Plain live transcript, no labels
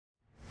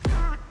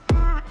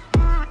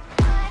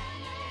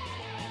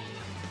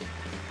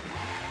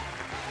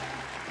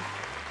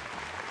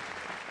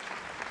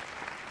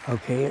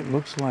Okay, it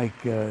looks like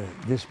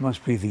this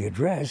must be the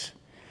address.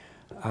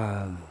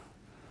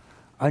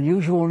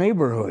 Unusual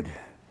neighborhood.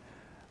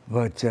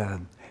 But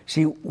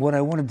see, what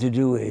I wanted to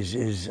do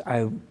is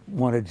I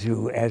wanted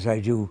to, as I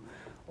do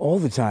all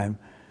the time,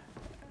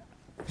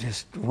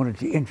 just wanted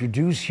to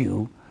introduce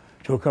you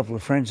to a couple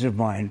of friends of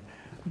mine,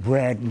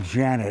 Brad and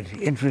Janet,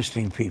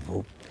 interesting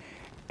people.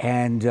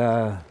 And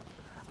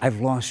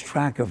I've lost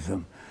track of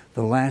them.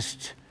 The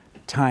last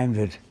time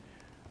that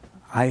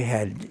I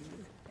had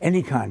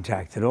any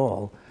contact at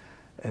all,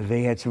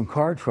 they had some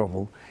car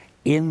trouble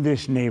in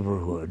this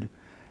neighborhood,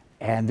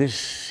 and this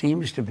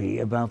seems to be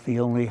about the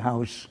only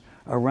house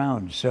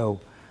around. So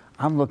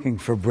I'm looking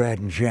for Brad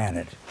and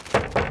Janet.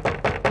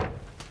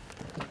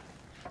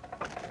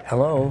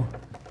 Hello?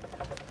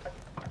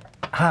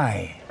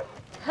 Hi.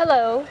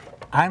 Hello.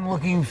 I'm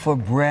looking for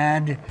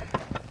Brad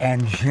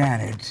and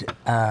Janet.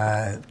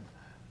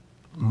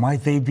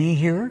 Might they be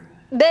here?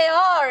 They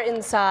are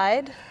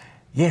inside.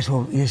 Yes,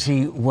 well, you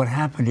see, what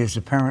happened is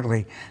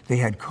apparently they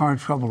had car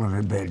trouble in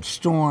a bad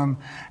storm,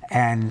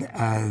 and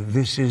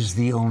this is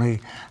the only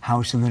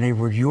house in the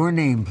neighborhood. Your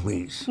name,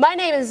 please. My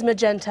name is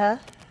Magenta,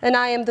 and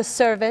I am the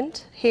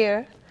servant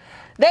here.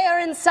 They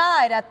are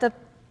inside at the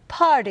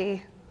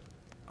party.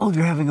 Oh,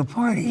 they're having a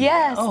party?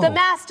 Yes, oh. The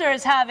master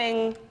is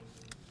having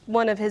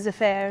one of his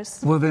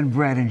affairs. Well, then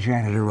Brad and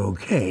Janet are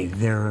okay.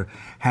 They're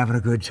having a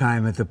good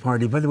time at the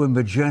party. By the way,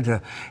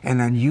 Magenta, an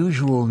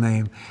unusual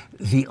name.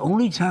 The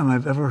only time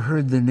I've ever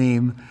heard the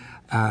name,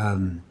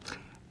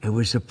 it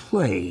was a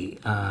play,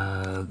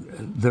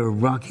 the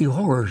Rocky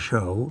Horror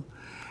Show,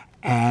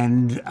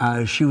 and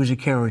she was a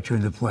character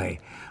in the play.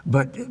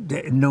 But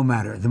no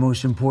matter. The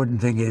most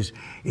important thing is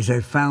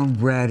I found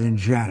Brad and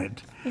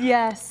Janet.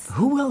 Yes.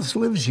 Who else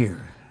lives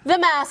here? The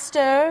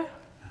master,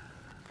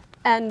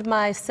 and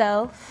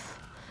myself,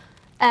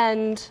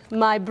 and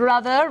my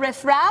brother,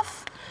 Riff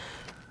Raff.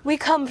 We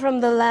come from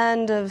the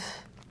land of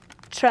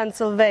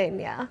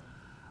Transylvania.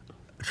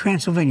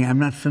 Transylvania, I'm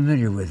not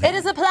familiar with it. It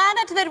is a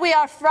planet that we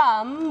are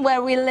from,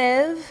 where we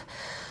live.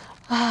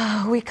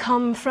 We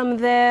come from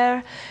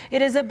there.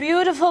 It is a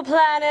beautiful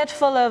planet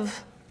full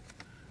of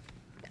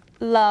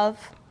love.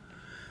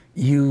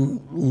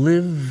 You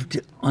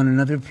lived on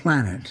another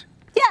planet?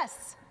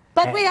 Yes,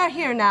 but we are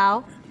here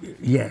now.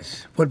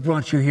 Yes. What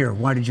brought you here?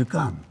 Why did you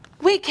come?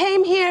 We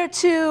came here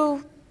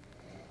to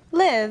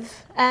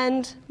live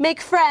and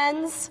make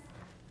friends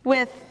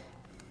with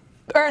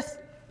Earth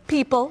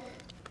people.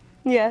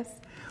 Yes.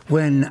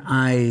 When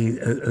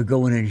I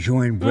go in and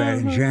join Brad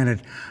and Janet,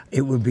 it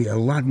would be a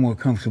lot more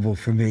comfortable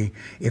for me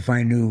if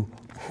I knew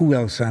who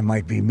else I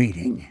might be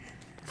meeting.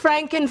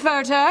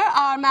 Frankenfurter,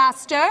 our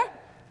master.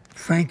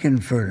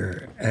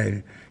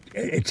 Frankenfurter.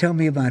 Tell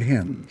me about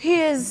him.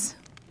 He is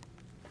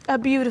a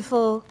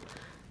beautiful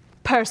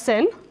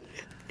person.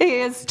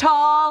 He is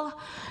tall,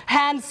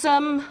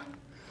 handsome,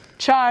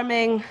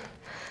 charming.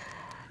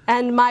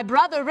 And my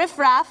brother, Riff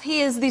Raff,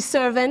 he is the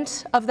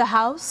servant of the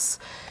house.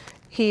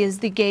 He is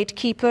the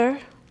gatekeeper.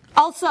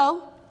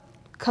 Also,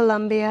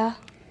 Columbia,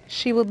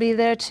 she will be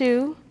there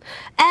too.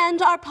 And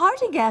our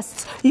party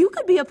guests. You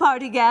could be a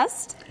party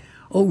guest.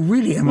 Oh,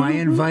 really? Am I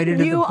invited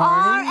to the party? You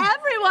are.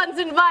 Everyone's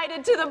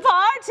invited to the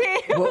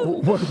party.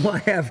 Well, what do I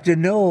have to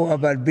know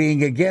about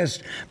being a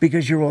guest?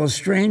 Because you're all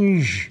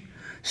strangers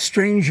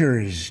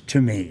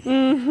to me.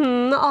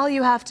 All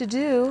you have to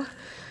do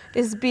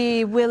is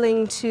be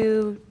willing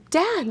to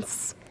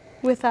dance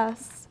with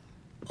us.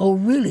 Oh,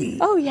 really?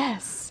 Oh,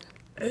 yes.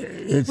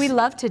 We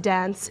love to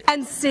dance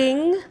and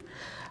sing.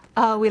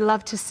 We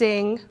love to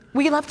sing.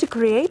 We love to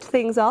create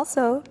things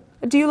also.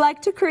 Do you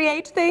like to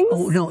create things?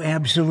 Oh, no,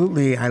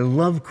 absolutely. I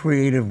love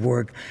creative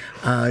work.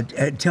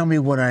 Tell me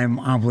what I'm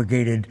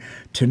obligated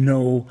to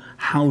know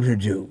how to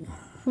do.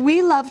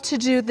 We love to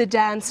do the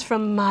dance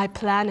from my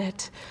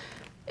planet.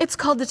 It's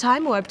called the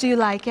Time Warp. Do you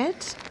like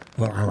it?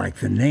 Well, I like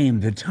the name,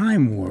 the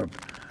Time Warp.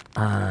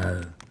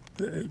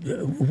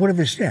 What are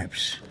the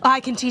steps? I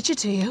can teach it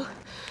to you.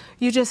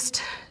 You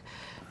just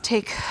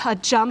take a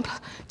jump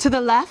to the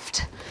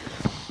left.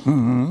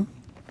 And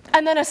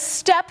then a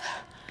step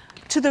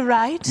to the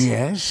right.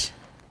 Yes.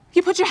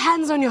 You put your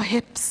hands on your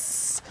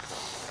hips.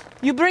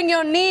 You bring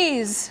your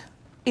knees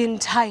in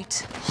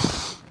tight.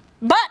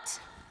 But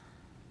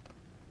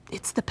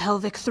it's the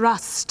pelvic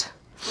thrust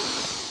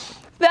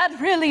that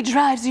really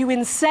drives you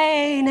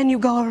insane, and you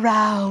go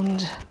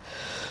around.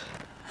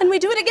 And we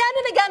do it again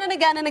and again and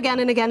again and again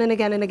and again and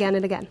again and again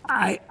and again.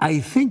 I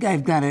think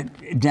I've got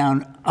it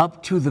down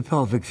up to the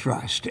pelvic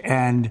thrust.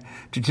 And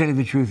to tell you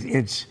the truth,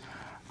 it's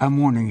a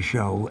morning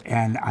show,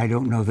 and I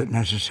don't know that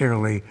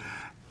necessarily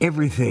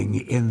everything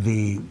in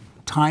the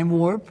Time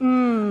Warp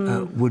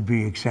would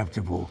be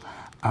acceptable.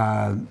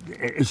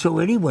 So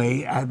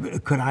anyway,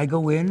 could I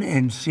go in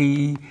and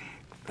see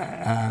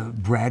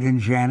Brad and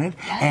Janet?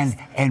 Yes.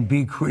 and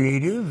be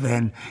creative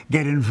and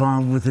get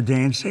involved with the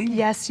dancing?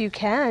 Yes, you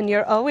can.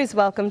 You're always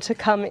welcome to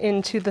come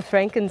into the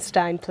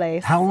Frankenstein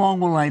place. How long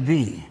will I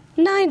be?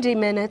 90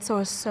 minutes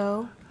or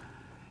so.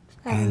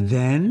 And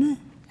then?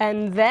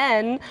 And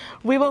then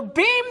we will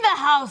beam the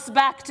house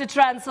back to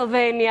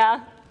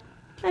Transylvania.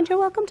 And you're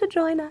welcome to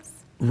join us.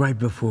 Right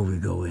before we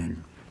go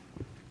in,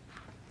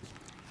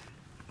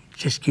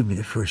 just give me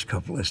the first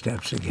couple of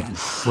steps again.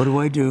 What do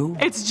I do?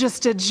 It's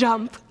just a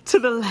jump to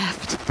the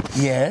left.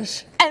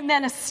 Yes. And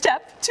then a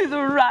step to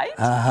the right.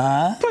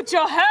 Uh-huh. Put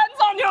your hands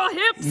on your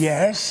hips.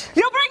 Yes.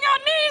 You bring your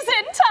knees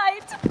in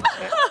tight.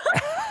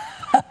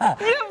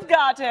 You've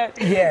got it.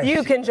 Yes.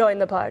 You can join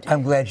the party.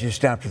 I'm glad you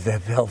stopped at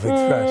that pelvic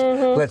thrust.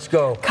 Let's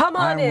go. Come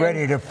on in. I'm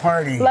ready to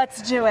party.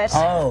 Let's do it.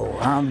 Oh,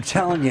 I'm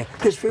telling you,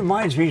 this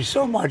reminds me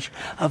so much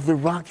of the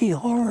Rocky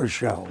Horror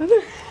Show.